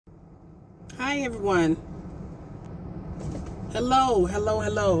Hi everyone.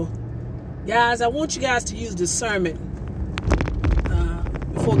 Hello. Guys, I want you guys to use discernment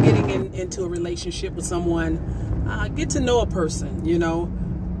before getting into a relationship with someone. Get to know a person, you know.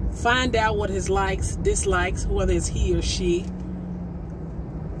 Find out what his likes, dislikes, whether it's he or she.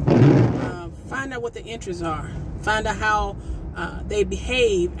 Find out what the interests are. Find out how they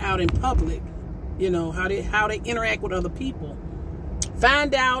behave out in public. You know, how they interact with other people.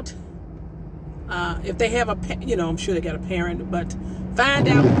 Find out if they have I'm sure they got a parent, but find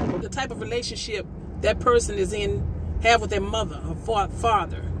out the type of relationship that person is have with their mother or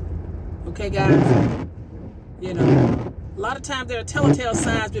father. Okay, guys? You know, a lot of times there are telltale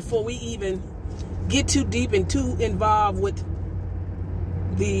signs before we even get too deep and too involved with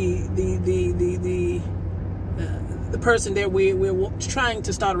the person that we're trying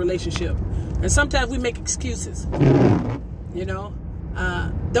to start a relationship. And sometimes we make excuses, you know.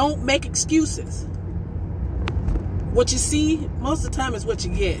 Don't make excuses. What you see most of the time is what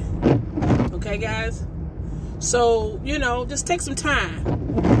you get. Okay, guys? So, you know, just take some time.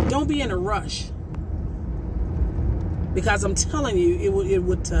 Don't be in a rush. Because I'm telling you, it would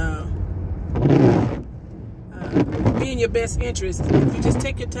be in your best interest if you just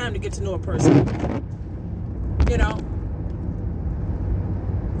take your time to get to know a person. You know,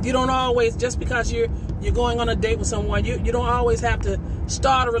 you don't always, just because you're going on a date with someone, you don't always have to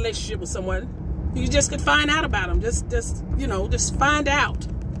start a relationship with someone. You just could find out about them. Just find out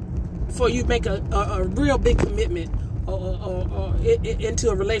before you make a real big commitment or into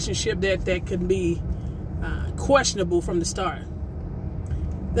a relationship that can be questionable from the start.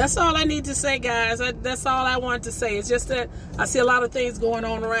 That's all I need to say, guys. That's all I want to say. It's just that I see a lot of things going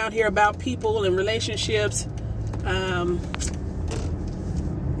on around here about people and relationships.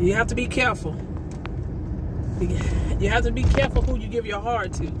 You have to be careful. You have to be careful who you give your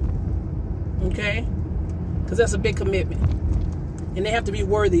heart to. Okay? Because that's a big commitment. And they have to be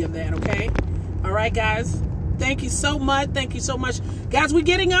worthy of that, okay? All right, guys? Thank you so much. Thank you so much. Guys, we're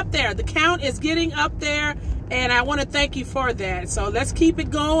getting up there. The count is getting up there. And I want to thank you for that. So let's keep it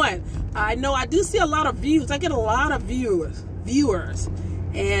going. I know I do see a lot of views. I get a lot of viewers.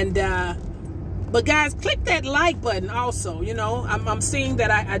 And, but guys, click that like button also. You know, I'm seeing that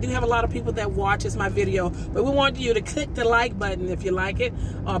I do have a lot of people that watches my video. But we want you to click the like button if you like it.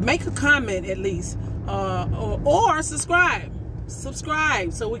 Or make a comment at least. Or subscribe.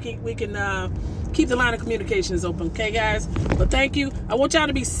 Subscribe so we can keep the line of communications open. Okay, guys? But thank you. I want y'all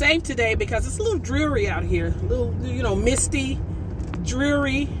to be safe today because it's a little dreary out here. A little, you know, misty,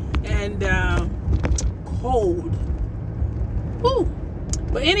 dreary, and cold. Woo.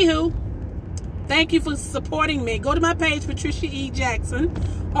 But anywho, thank you for supporting me. Go to my page, Patricia E. Jackson,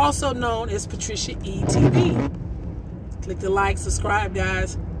 also known as PatriciaE-TV. Click the like, subscribe,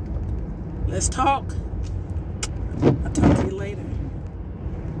 guys. Let's talk. I'll talk to you later.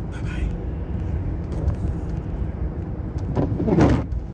 Bye-bye.